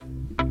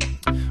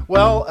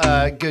Well,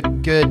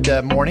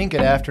 good morning,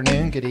 good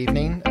afternoon, good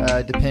evening,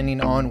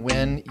 depending on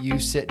when you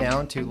sit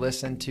down to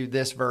listen to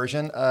this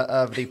version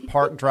of the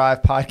Park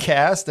Drive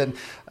podcast. And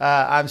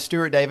I'm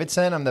Stuart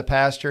Davidson. I'm the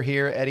pastor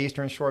here at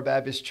Eastern Shore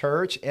Baptist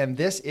Church, and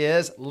this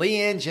is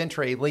LeAnn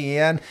Gentry.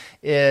 LeAnn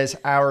is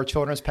our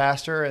children's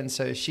pastor, and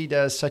so she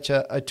does such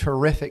a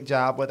terrific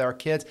job with our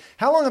kids.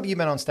 How long have you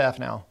been on staff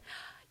now?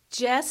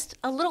 Just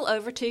a little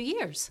over 2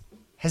 years.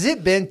 Has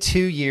it been 2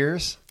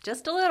 years?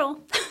 Just a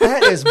little.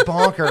 That is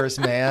bonkers,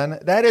 man.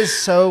 That is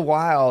so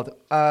wild.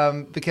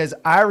 Because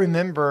I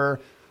remember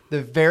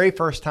the very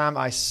first time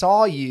I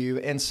saw you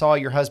and saw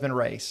your husband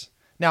race.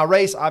 Now,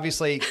 race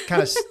obviously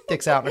kind of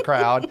sticks out in the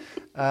crowd.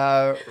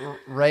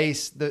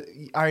 Race,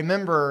 I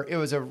remember it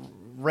was a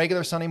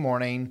regular Sunday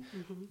morning.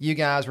 Mm-hmm. You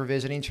guys were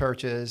visiting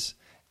churches,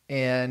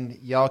 and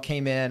y'all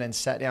came in and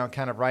sat down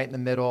kind of right in the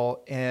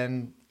middle,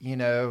 and you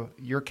know,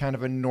 you're kind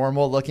of a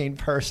normal looking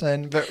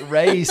person, but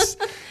Race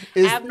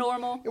is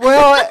abnormal.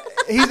 Well,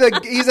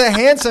 he's a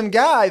handsome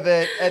guy,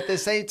 but at the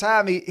same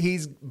time,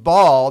 he's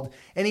bald,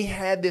 and he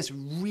had this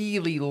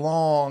really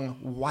long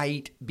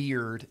white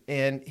beard,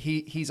 and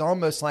he's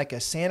almost like a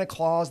Santa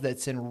Claus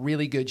that's in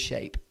really good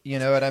shape. You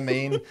know what I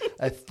mean?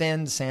 A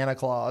thin Santa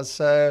Claus.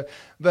 So,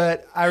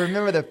 but I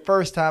remember the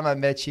first time I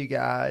met you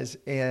guys,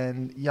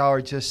 and y'all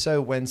are just so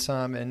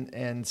winsome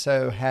and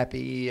so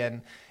happy,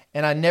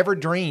 and I never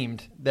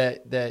dreamed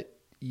that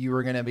you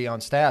were going to be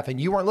on staff,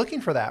 and you weren't looking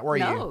for that, were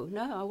you?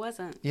 No, I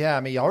wasn't. Yeah, I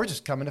mean, y'all were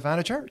just coming to find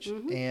a church,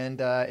 mm-hmm. and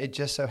it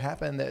just so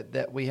happened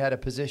that we had a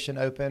position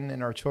open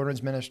in our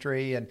children's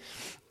ministry,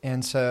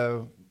 and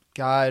so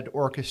God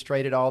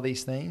orchestrated all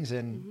these things,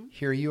 and mm-hmm.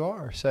 here you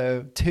are.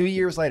 So 2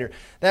 years later,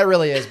 that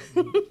really is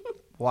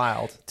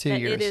wild. 2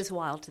 years. It is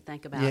wild to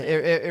think about. Yeah,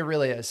 it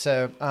really is.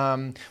 So,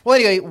 well,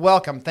 anyway,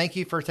 welcome. Thank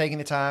you for taking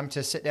the time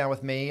to sit down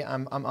with me.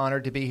 I'm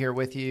honored to be here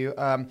with you.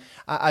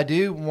 I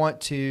do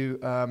want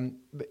to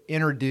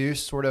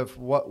introduce sort of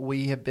what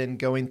we have been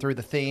going through.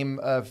 The theme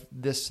of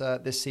this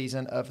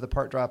season of the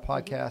Park Drive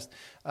podcast.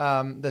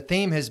 The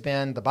theme has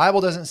been the Bible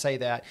doesn't say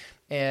that,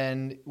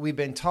 and we've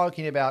been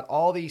talking about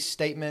all these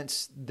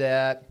statements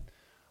that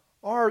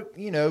are,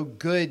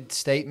 good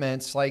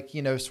statements, like,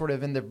 sort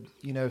of in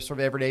the, sort of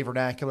everyday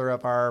vernacular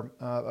of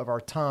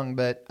our tongue.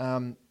 But,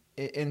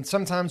 and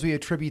sometimes we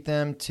attribute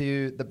them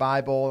to the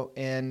Bible,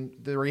 and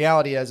the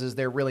reality is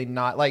they're really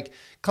not. Like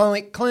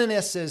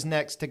cleanliness is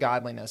next to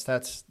godliness.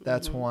 That's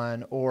mm-hmm.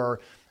 one. Or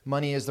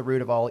money is the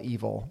root of all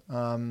evil.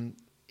 And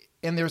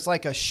there's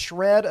like a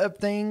shred of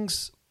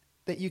things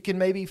that you can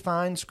maybe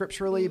find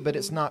scripturally, mm-hmm. but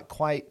it's not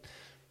quite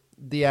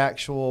the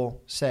actual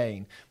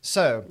saying.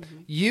 So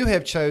mm-hmm. you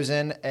have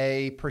chosen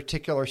a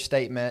particular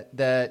statement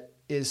that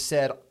is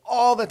said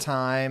all the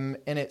time,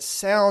 and it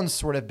sounds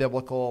sort of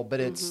biblical, but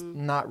it's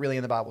mm-hmm. not really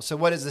in the Bible. So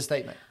what is the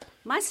statement?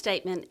 My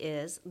statement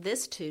is,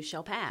 this too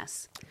shall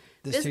pass.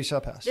 This too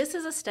shall pass. This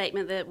is a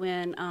statement that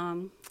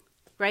when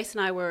Grace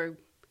and I were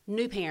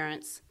new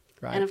parents,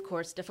 right. and of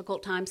course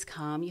difficult times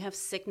come, you have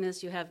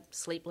sickness, you have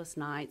sleepless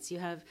nights, you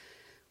have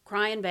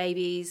crying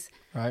babies.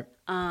 Right.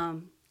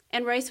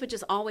 And Race would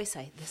just always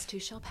say, this too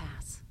shall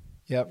pass.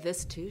 Yep.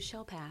 This too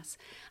shall pass.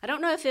 I don't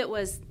know if it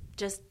was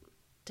just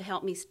to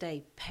help me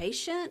stay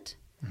patient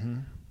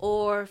mm-hmm.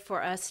 or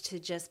for us to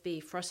just be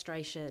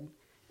frustrated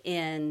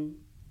in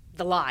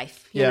the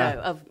life, you know,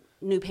 of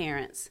new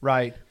parents.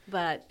 Right.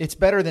 But it's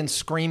better than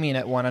screaming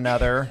at one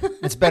another.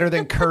 It's better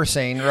than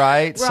cursing, right?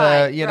 Right, so,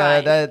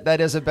 right.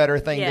 that is a better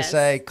thing yes. to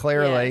say,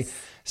 clearly. Yes.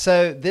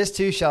 So this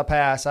too shall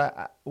pass.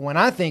 When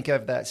I think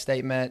of that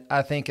statement,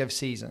 I think of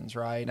seasons,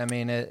 right? I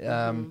mean,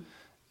 mm-hmm.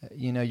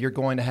 You're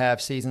going to have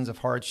seasons of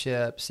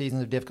hardship,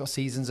 seasons of difficult,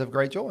 seasons of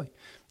great joy,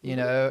 you mm-hmm.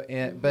 know.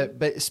 And, mm-hmm.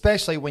 but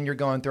especially when you're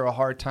going through a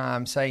hard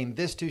time, saying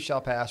this too shall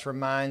pass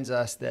reminds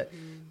us that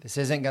mm-hmm. this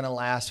isn't going to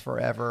last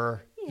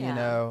forever. Yeah. You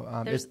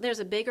know, there's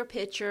a bigger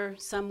picture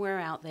somewhere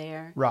out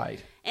there,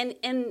 right? And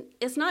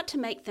it's not to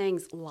make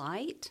things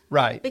light,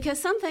 right? Because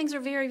some things are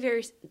very,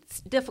 very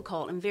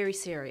difficult and very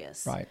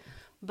serious, right?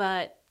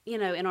 But,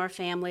 in our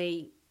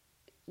family,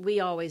 we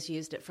always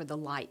used it for the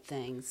light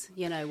things,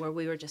 where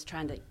we were just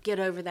trying to get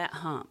over that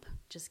hump,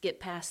 just get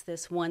past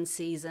this one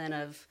season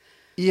of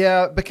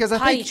because I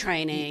potty think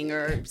training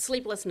or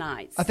sleepless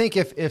nights. I think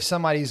if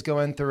somebody's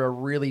going through a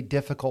really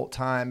difficult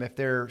time, if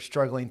they're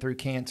struggling through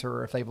cancer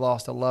or if they've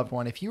lost a loved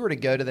one, if you were to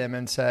go to them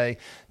and say,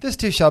 this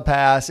too shall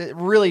pass, it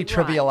really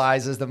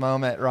trivializes right. the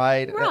moment,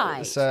 right?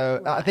 Right.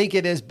 So right. I think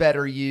it is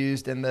better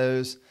used in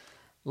those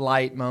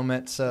light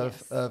moments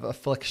of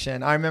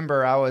affliction. I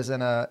remember I was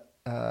in I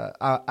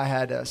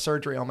had a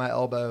surgery on my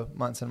elbow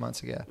months and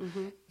months ago,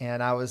 mm-hmm.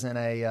 and I was in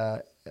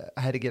I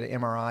had to get an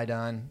MRI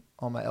done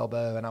on my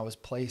elbow, and I was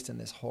placed in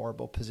this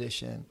horrible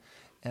position.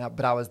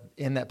 But I was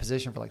in that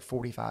position for like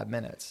 45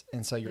 minutes,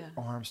 and so your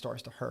arm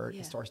starts to hurt,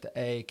 it starts to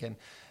ache, and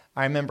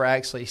I remember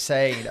actually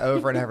saying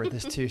over and over,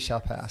 "This too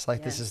shall pass."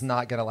 Like this is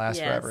not going to last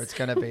forever. It's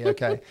going to be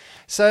okay.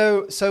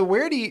 So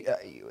where do you,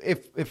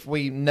 if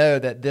we know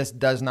that this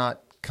does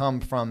not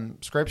come from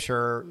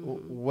Scripture,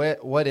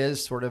 what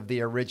is sort of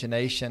the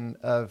origination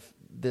of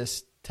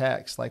this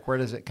text? Like, where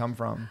does it come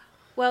from?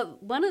 Well,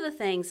 one of the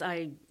things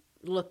I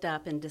looked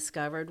up and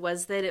discovered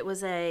was that it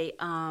was a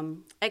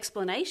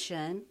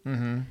explanation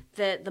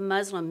that the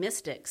Muslim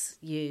mystics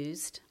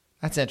used.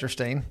 That's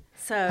interesting.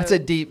 So that's a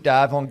deep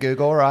dive on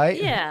Google, right?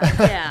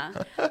 Yeah.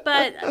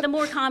 But the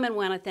more common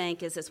one, I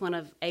think, is it's one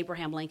of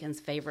Abraham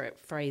Lincoln's favorite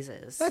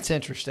phrases. That's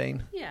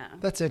interesting. Yeah.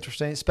 That's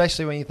interesting,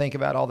 especially when you think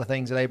about all the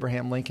things that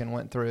Abraham Lincoln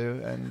went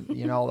through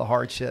and, all the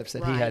hardships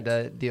that he had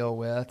to deal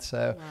with.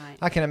 So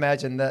I can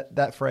imagine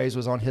that phrase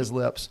was on his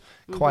lips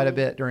quite a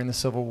bit during the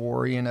Civil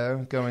War,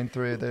 going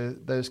through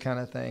those kind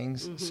of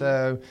things.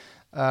 So,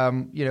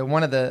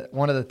 one of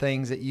the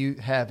things that you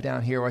have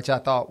down here, which I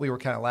thought we were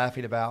kind of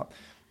laughing about,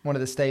 one of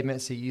the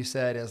statements that you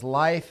said is,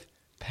 life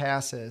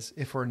passes.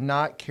 If we're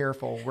not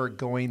careful, we're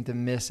going to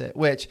miss it,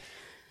 which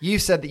you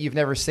said that you've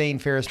never seen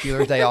Ferris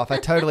Bueller's Day Off. I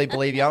totally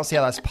believe you. I don't see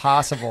how that's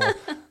possible.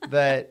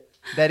 But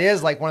that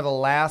is like one of the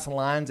last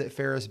lines that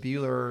Ferris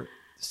Bueller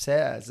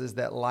says, is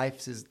that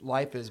life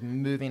is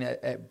moving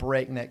at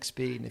breakneck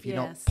speed. And if you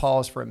don't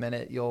pause for a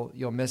minute,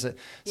 you'll miss it.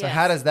 So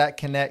how does that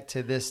connect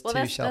to this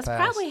too shall pass? That's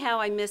probably how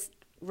I missed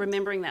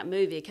remembering that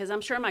movie, because I'm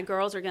sure my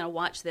girls are going to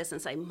watch this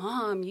and say,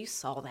 Mom, you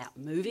saw that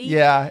movie.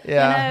 Yeah.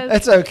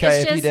 It's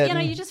okay if you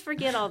didn't. You just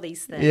forget all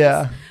these things.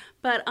 Yeah.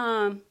 But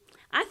I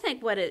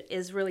think what it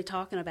is really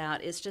talking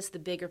about is just the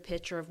bigger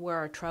picture of where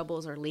our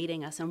troubles are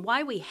leading us and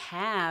why we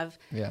have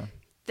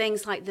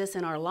things like this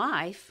in our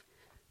life.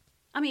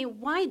 I mean,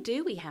 why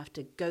do we have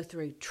to go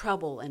through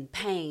trouble and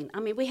pain?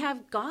 I mean, we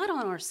have God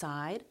on our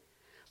side,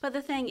 but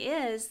the thing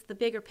is, the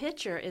bigger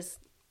picture is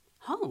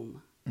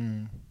home.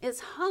 It's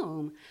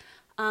home.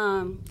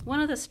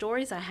 One of the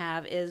stories I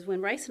have is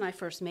when Race and I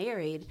first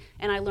married,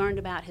 and I learned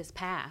about his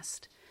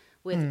past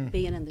with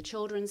being in the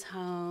children's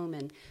home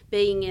and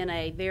being in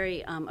a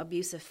very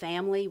abusive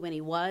family when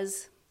he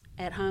was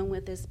at home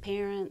with his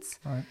parents.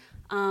 Right.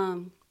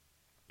 And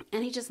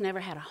he just never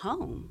had a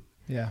home.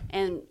 Yeah.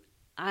 And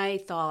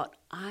I thought,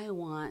 I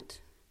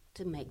want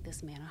to make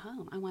this man a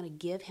home. I want to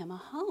give him a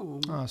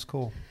home. Oh, that's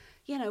cool.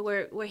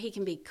 Where he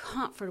can be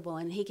comfortable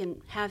and he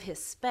can have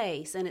his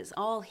space and it's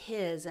all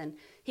his, and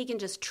he can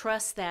just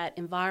trust that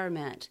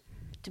environment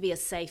to be a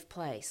safe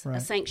place, a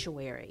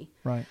sanctuary.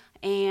 Right.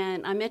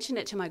 And I mentioned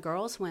it to my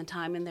girls one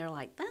time, and they're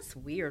like, "That's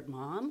weird,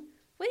 Mom.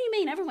 What do you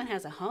mean everyone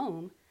has a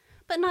home?"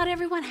 But not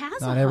everyone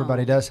has a home. Not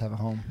everybody does have a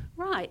home.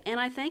 Right. And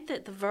I think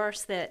that the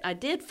verse that I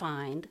did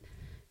find,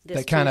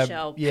 this too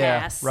shall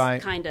pass,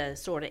 kind of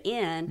sort of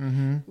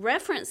end,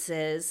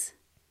 references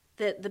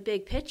that the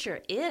big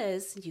picture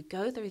is you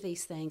go through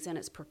these things and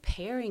it's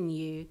preparing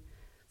you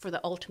for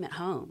the ultimate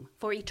home,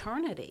 for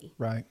eternity.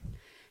 Right.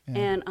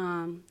 Yeah.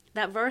 And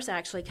that verse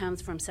actually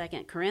comes from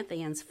 2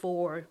 Corinthians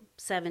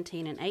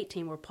 4:17 and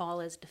 18, where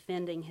Paul is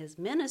defending his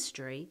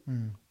ministry.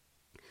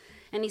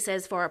 And he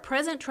says, "For our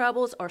present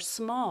troubles are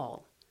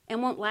small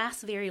and won't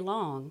last very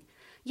long,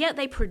 yet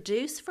they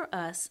produce for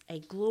us a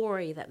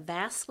glory that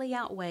vastly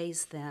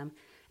outweighs them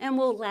and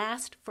will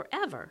last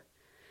forever."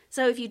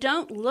 So we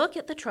don't look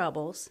at the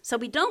troubles,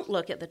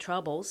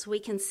 we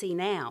can see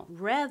now.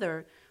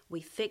 Rather,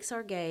 we fix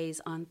our gaze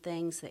on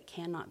things that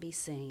cannot be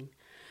seen.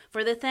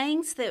 For the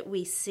things that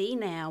we see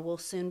now will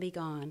soon be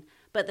gone,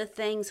 but the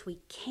things we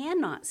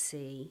cannot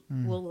see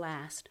will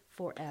last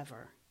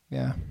forever.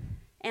 Yeah.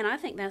 And I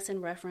think that's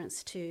in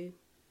reference to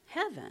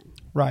heaven.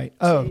 Right.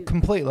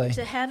 Completely.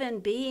 To heaven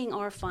being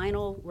our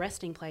final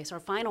resting place, our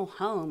final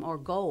home or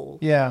goal,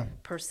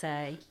 per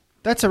se.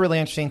 That's a really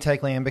interesting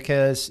take, LeAnn,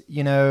 because,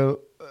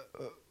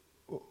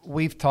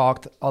 we've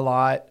talked a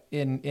lot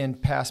in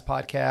past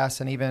podcasts,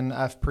 and even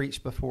I've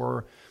preached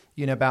before,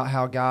 about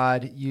how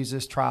God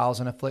uses trials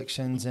and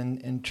afflictions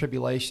and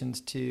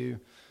tribulations to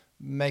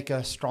make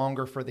us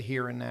stronger for the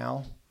here and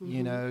now,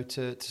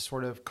 to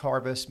sort of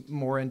carve us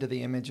more into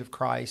the image of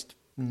Christ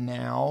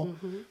now.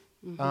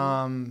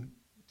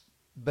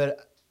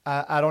 But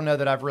I don't know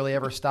that I've really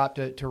ever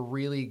stopped to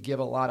really give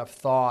a lot of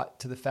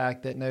thought to the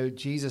fact that, no,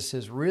 Jesus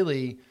is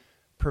really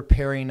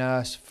preparing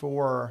us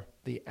for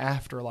the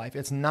afterlife.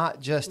 It's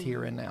not just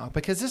here and now,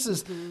 because this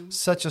is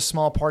such a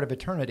small part of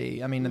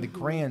eternity. I mean, in the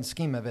grand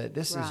scheme of it,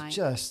 this is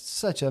just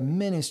such a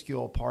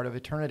minuscule part of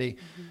eternity.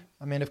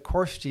 I mean, of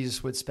course,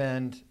 Jesus would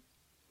spend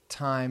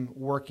time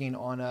working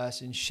on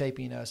us and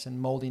shaping us and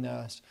molding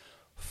us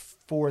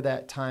for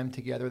that time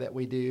together that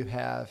we do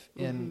have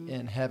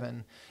in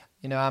heaven.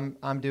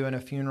 I'm doing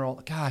a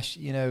funeral. Gosh,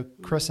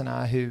 Chris and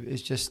I, who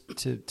is just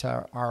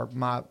to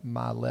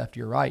my left,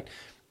 your right.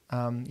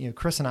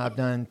 Chris and I have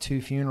done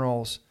 2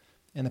 funerals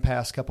in the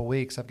past couple of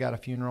weeks. I've got a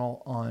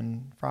funeral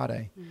on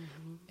Friday,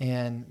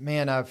 and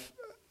man, I've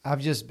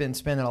just been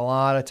spending a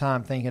lot of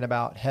time thinking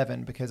about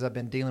heaven, because I've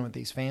been dealing with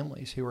these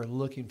families who are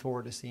looking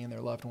forward to seeing their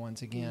loved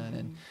ones again,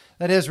 and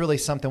that is really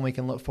something we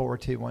can look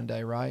forward to one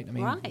day, right? I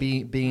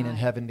mean, being in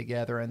heaven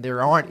together, and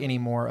there aren't any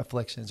more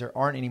afflictions, there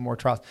aren't any more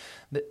trials.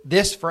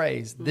 This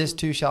phrase, "this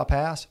too shall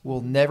pass,"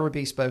 will never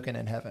be spoken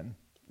in heaven.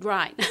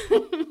 Right.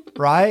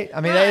 Right?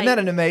 I mean, Right. isn't that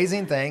an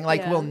amazing thing?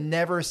 Like, Yeah. we'll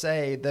never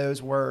say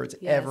those words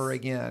Yes. ever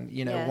again,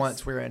 Yes.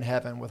 once we're in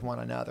heaven with one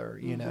another,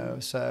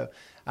 So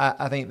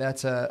I think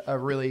that's a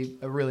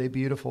really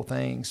beautiful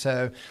thing.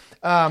 So,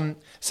 I'm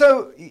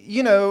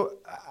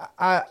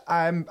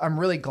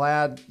really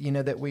glad,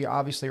 that we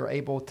obviously are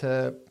able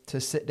to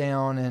sit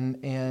down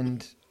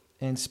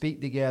and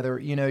speak together.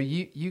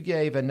 You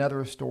gave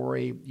another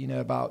story,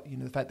 about,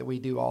 the fact that we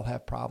do all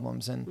have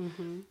problems.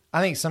 And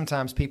I think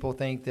sometimes people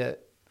think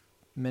that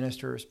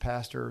ministers,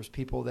 pastors,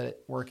 people that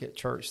work at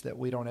church, that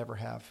we don't ever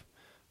have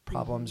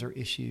problems or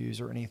issues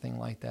or anything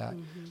like that.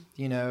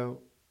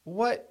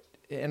 What,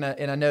 and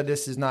I know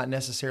this is not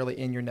necessarily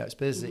in your notes,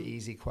 but this is an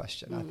easy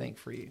question, I think,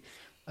 for you.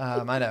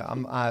 I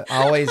know I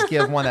always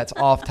give one that's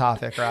off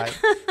topic, right?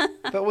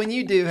 But when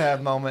you do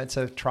have moments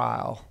of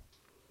trial,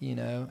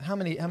 how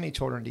many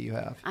children do you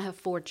have? I have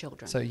 4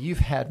 children. So you've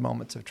had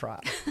moments of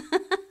trial,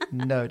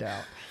 no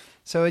doubt.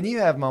 So when you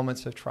have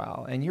moments of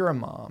trial and you're a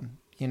mom,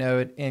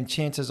 and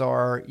chances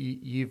are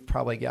you've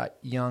probably got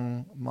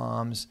young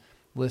moms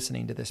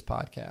listening to this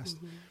podcast.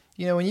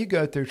 When you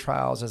go through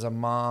trials as a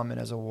mom and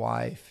as a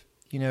wife,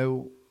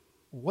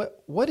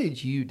 what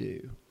did you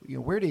do?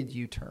 Where did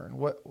you turn?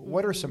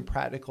 What are some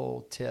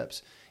practical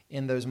tips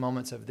in those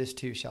moments of this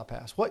too shall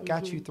pass? What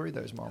got you through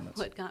those moments?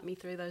 What got me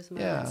through those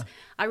moments? Yeah.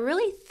 I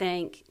really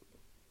think,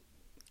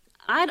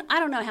 I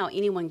don't know how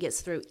anyone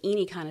gets through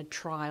any kind of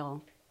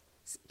trial,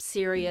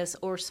 serious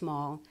or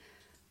small,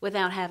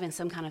 without having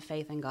some kind of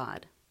faith in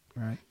God.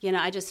 Right.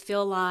 I just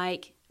feel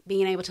like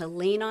being able to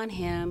lean on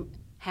Him,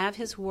 have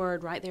His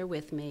Word right there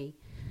with me,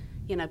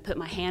 put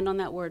my hand on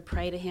that Word,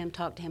 pray to Him,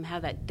 talk to Him,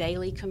 have that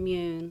daily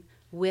commune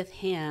with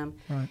Him,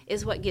 right,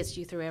 is what gets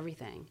you through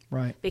everything.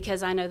 Right.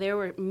 Because I know there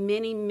were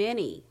many,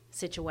 many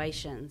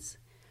situations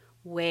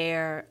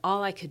where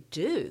all I could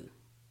do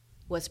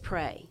was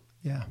pray.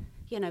 Yeah.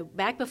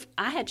 Back before,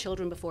 I had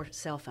children before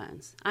cell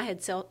phones. I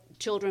had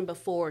children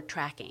before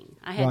tracking.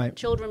 I had Right.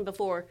 children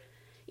before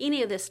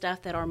any of this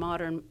stuff that our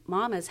modern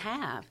mamas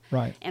have.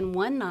 Right. And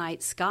one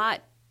night,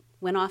 Scott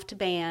went off to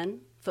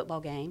band,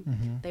 football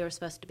game. They were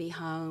supposed to be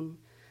home,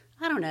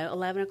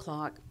 11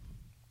 o'clock.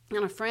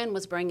 And a friend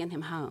was bringing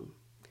him home.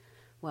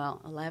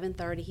 Well,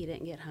 11:30, he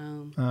didn't get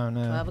home. Oh,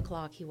 no. 12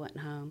 o'clock, he wasn't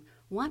home.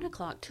 1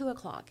 o'clock, 2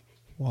 o'clock,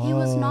 he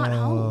was not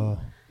home.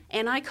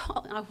 And I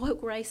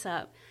woke Race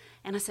up,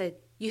 and I said,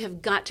 you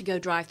have got to go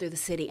drive through the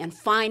city and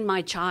find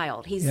my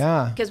child.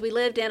 Because we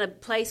lived in a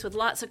place with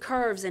lots of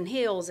curves and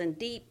hills and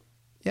deep.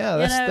 Yeah,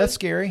 that's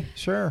scary.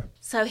 Sure.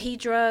 So he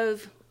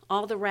drove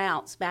all the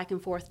routes back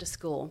and forth to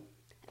school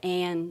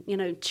and,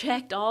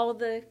 checked all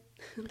the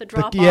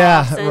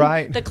drop-offs and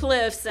right. the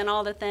cliffs and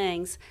all the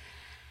things.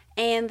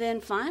 And then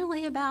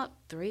finally, about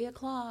 3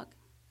 o'clock,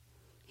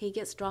 he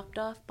gets dropped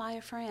off by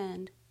a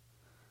friend.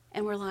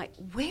 And we're like,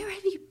 where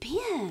have you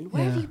been?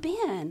 Where have you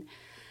been?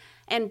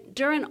 And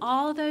during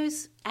all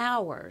those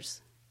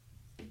hours,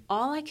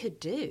 all I could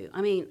do,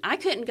 I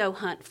couldn't go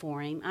hunt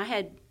for him. I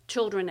had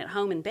children at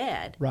home in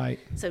bed. Right.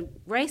 So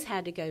Race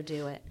had to go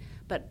do it.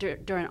 But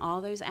during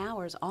all those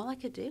hours, all I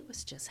could do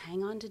was just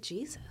hang on to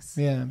Jesus.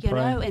 Yeah,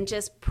 and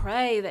just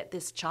pray that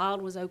this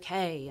child was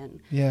okay.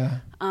 And yeah.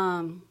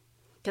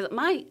 Because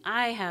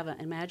I have an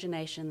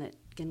imagination that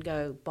can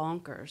go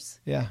bonkers.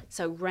 Yeah.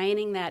 So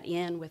reining that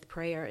in with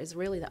prayer is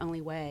really the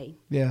only way.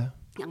 Yeah.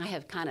 And I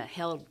have kind of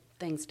held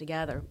things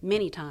together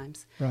many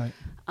times. Right.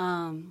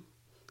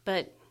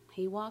 But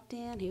he walked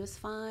in, he was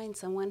fine.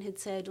 Someone had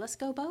said, let's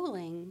go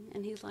bowling.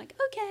 And he's like,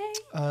 okay.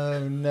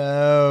 Oh,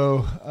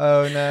 no.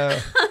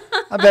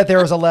 I bet there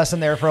was a lesson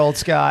there for old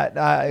Scott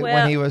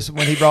when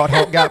he brought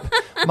home.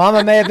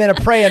 Mama may have been a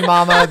praying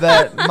mama,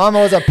 but Mama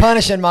was a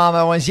punishing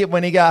mama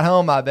when he got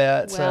home, I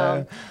bet.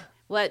 Well,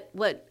 so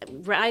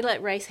I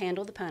let Race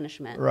handle the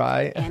punishment.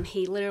 Right. And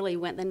he literally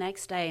went the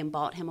next day and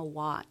bought him a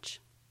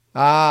watch.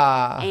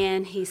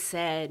 And he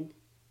said,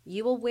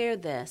 you will wear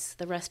this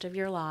the rest of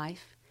your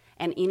life.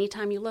 And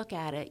anytime you look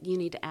at it, you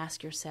need to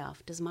ask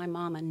yourself, does my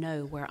mama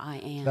know where I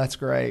am? That's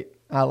great.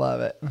 I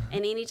love it.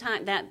 And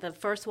anytime the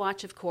first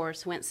watch, of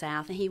course, went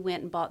south, and he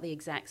went and bought the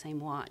exact same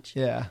watch.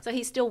 Yeah. So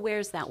he still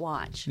wears that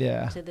watch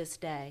to this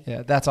day.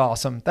 Yeah, that's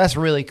awesome. That's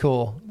really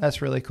cool.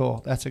 That's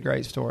a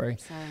great story.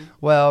 So,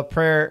 well,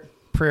 prayer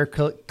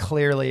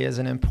clearly is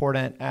an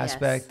important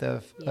aspect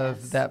Yes.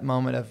 of that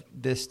moment of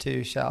this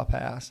too shall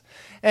pass.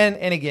 And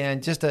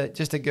again, just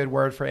a good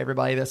word for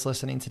everybody that's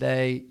listening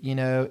today.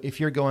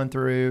 If you're going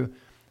through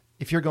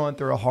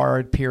a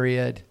hard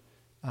period,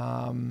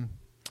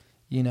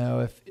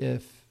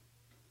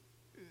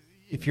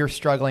 if you're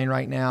struggling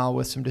right now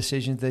with some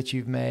decisions that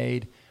you've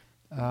made,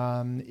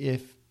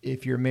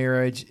 if your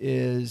marriage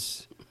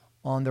is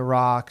on the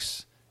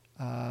rocks,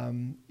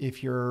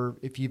 if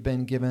you've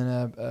been given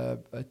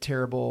a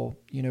terrible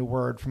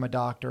word from a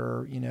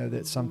doctor,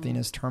 that something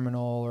is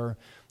terminal, or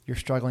you're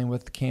struggling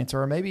with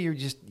cancer, or maybe you're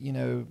just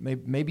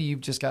maybe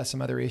you've just got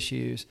some other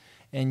issues,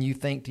 and you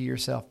think to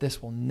yourself,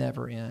 this will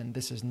never end,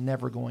 this is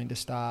never going to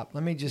stop.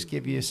 Let me just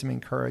give you some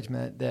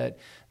encouragement that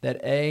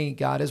A,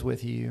 God is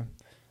with you,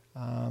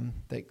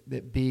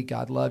 that B,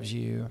 God loves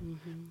you,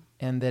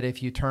 and that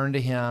if you turn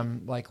to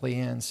Him, like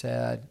LeAnn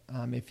said,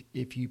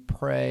 if you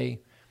pray,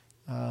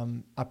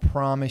 I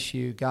promise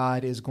you,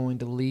 God is going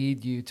to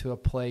lead you to a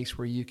place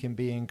where you can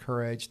be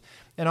encouraged.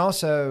 And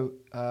also,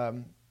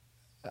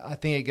 I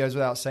think it goes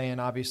without saying,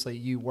 obviously,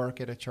 you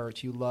work at a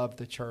church, you love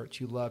the church,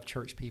 you love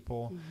church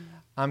people. Mm-hmm.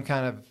 I'm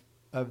kind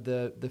of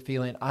the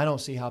feeling, I don't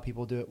see how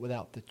people do it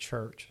without the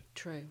church.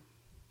 True.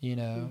 You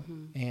know,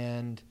 mm-hmm.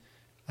 and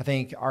I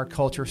think our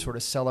culture sort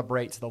of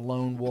celebrates the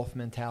lone wolf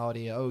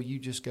mentality. Oh, you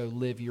just go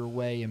live your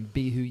way and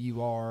be who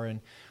you are.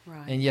 And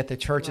and yet the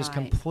church is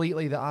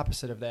completely the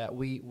opposite of that.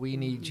 We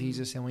need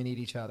Jesus and we need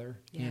each other,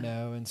 you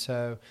know. And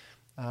so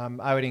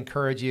I would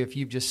encourage you, if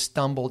you've just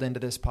stumbled into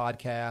this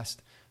podcast,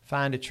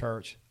 find a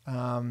church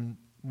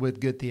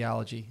with good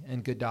theology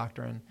and good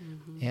doctrine,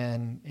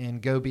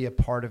 and go be a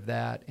part of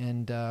that.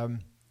 And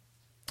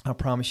I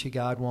promise you,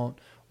 God won't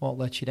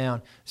let you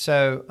down.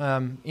 So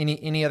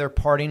any other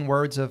parting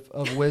words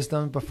of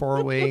wisdom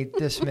before we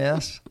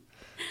dismiss?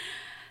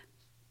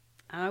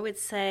 I would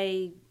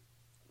say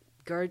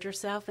gird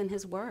yourself in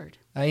His Word.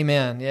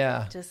 Amen.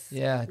 Yeah. Just,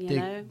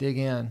 dig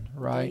in,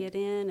 right? Dig it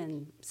in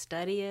and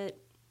study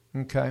it.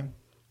 Okay.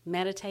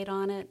 Meditate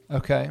on it.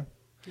 Okay.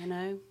 You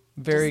know?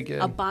 Very just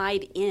good.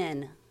 Abide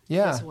in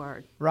His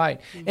Word.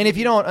 Right. Mm-hmm. And if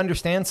you don't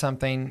understand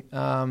something,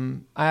 I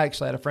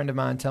actually had a friend of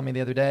mine tell me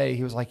the other day,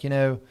 he was like,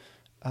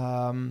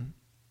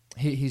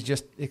 he's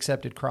just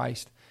accepted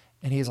Christ.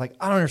 And he's like,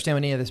 I don't understand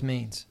what any of this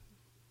means.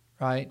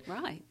 Right?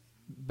 Right.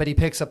 But he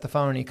picks up the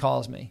phone and he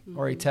calls me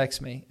or he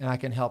texts me and I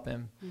can help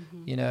him.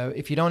 Mm-hmm. You know,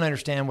 if you don't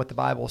understand what the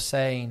Bible is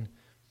saying,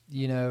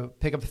 you know,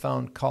 pick up the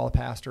phone, call a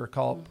pastor,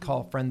 call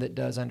a friend that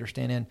does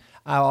understand. And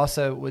I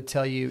also would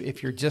tell you,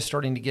 if you're just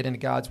starting to get into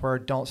God's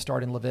Word, don't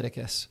start in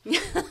Leviticus.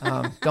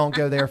 Don't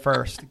go there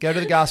first. Go to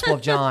the Gospel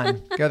of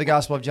John. Go to the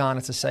Gospel of John.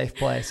 It's a safe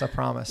place, I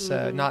promise.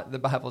 So not the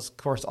Bible's, of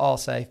course, all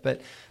safe,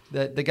 but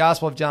the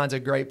Gospel of John's a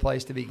great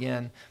place to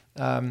begin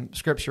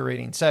scripture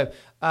reading. So,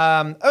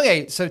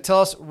 okay, so tell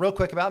us real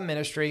quick about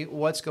ministry.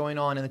 What's going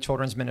on in the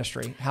children's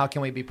ministry? How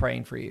can we be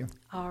praying for you?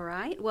 All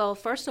right. Well,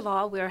 first of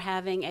all, we're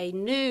having a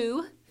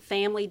new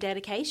family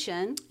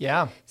dedication.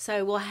 Yeah.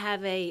 So we'll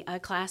have a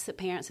class that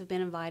parents have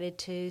been invited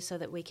to so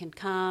that we can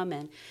come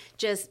and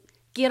just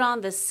get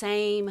on the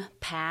same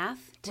path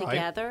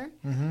together,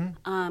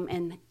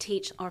 and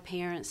teach our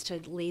parents to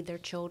lead their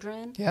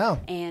children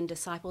and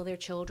disciple their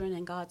children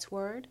in God's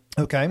Word.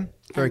 Okay.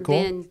 Very cool.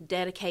 And then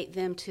dedicate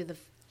them to the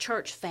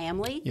church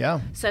family.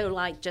 Yeah. So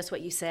like just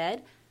what you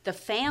said, the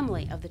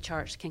family of the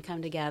church can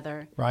come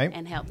together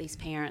and help these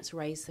parents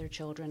raise their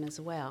children as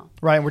well.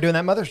 Right. And we're doing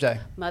that Mother's Day.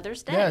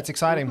 Mother's Day. Yeah, it's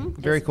exciting.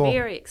 Very cool.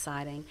 Very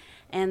exciting.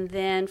 And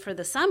then for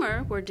the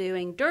summer, we're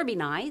doing Derby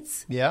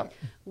Nights,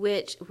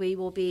 which we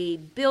will be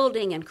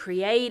building and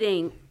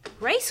creating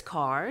race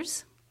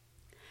cars.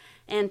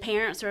 And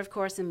parents are, of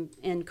course,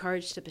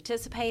 encouraged to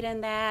participate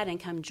in that and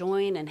come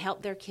join and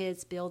help their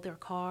kids build their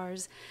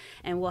cars.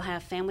 And we'll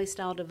have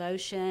family-style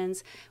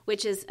devotions,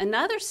 which is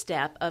another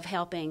step of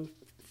helping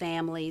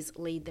families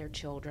lead their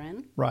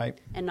children. Right.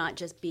 And not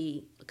just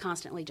be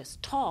constantly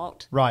just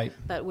taught. Right.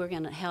 But we're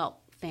going to help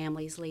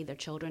families lead their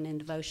children in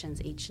devotions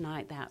each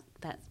night that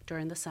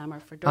during the summer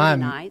for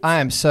Derby Nights. I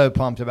am so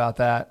pumped about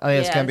that. I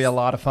think it's going to be a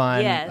lot of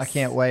fun. Yes. I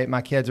can't wait.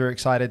 My kids are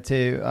excited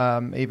too.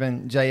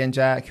 Even Jay and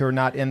Jack, who are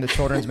not in the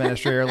children's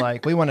ministry, are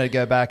like, we wanted to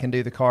go back and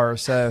do the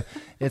cars. So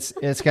it's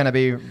going to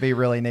be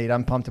really neat.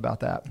 I'm pumped about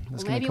that.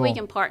 It's maybe cool. we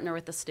can partner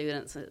with the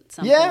students at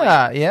some point.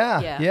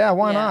 Yeah.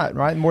 Why not?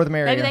 Right, more the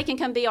merrier. Maybe they can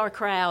come be our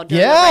crowd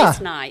during the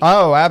race night.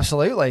 Oh,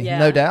 absolutely. Yeah.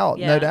 No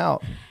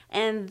doubt.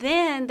 And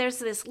then there's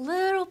this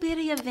little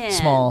bitty event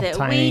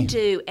tiny, we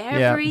do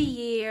every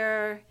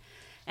year,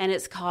 and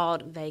it's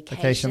called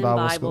Vacation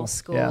Bible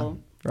School.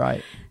 Yeah,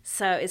 right.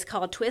 So it's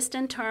called Twists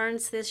and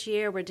Turns this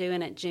year. We're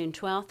doing it June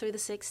 12th through the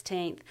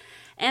 16th.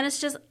 And it's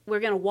just,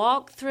 we're going to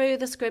walk through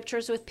the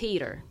scriptures with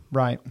Peter.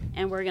 Right.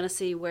 And we're going to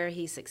see where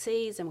he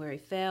succeeds and where he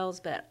fails,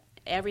 but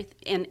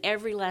in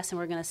every lesson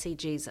we're going to see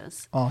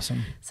Jesus.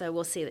 Awesome. So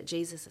we'll see that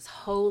Jesus is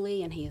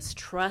holy and he is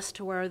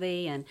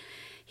trustworthy and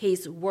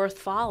he's worth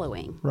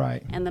following.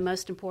 Right. And the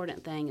most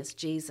important thing is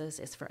Jesus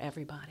is for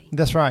everybody.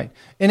 That's right.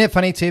 Isn't it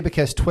funny, too,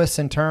 because twists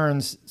and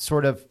turns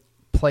sort of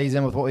plays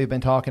in with what we've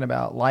been talking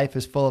about. Life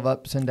is full of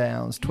ups and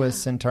downs,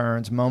 twists and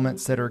turns,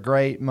 moments that are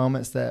great,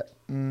 moments that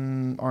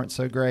aren't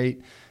so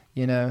great,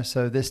 you know,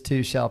 so this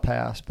too shall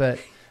pass. But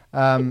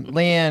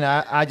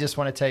LeAnn, I just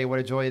want to tell you what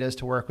a joy it is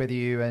to work with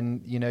you.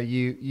 And, you know,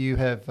 you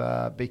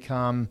have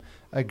become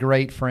a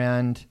great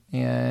friend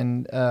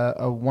and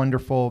a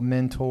wonderful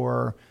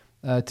mentor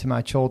to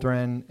my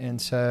children.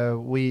 And so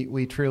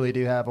we truly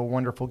do have a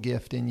wonderful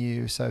gift in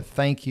you. So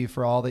thank you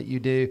for all that you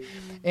do.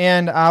 Mm-hmm.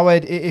 And I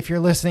would, if you're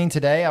listening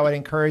today, I would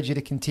encourage you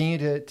to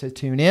continue to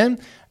tune in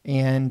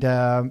and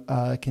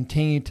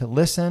continue to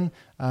listen.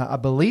 I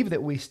believe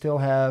that we still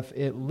have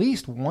at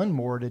least one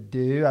more to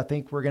do. I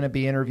think we're going to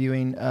be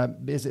interviewing,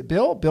 is it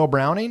Bill? Bill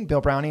Browning.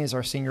 Bill Browning is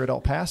our senior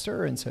adult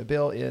pastor. And so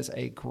Bill is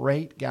a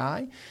great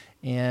guy.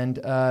 And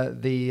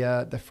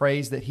the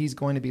phrase that he's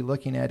going to be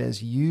looking at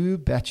is "you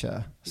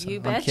betcha." So, You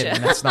I'm betcha.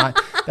 kidding.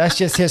 That's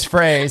just his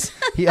phrase.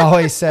 He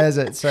always says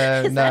it. So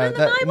Is that in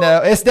the Bible?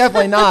 no, it's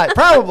definitely not.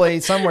 Probably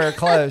somewhere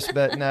close,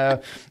 but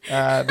no.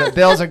 But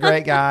Bill's a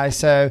great guy.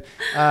 So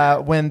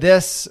when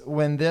this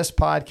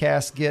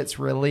podcast gets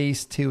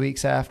released 2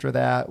 weeks after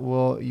that,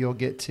 you'll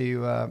get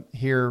to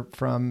hear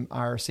from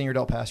our senior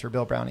adult pastor,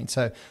 Bill Browning.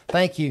 So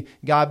thank you.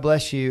 God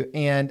bless you.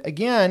 And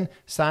again,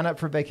 sign up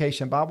for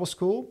Vacation Bible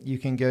School. You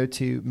can go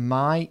to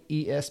myesbc.net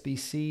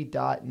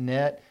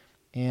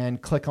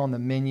and click on the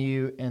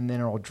menu, and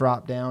then it'll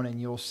drop down and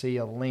you'll see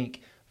a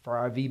link for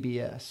our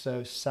VBS.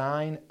 So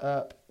sign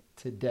up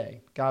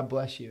today. God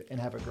bless you and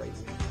have a great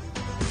week.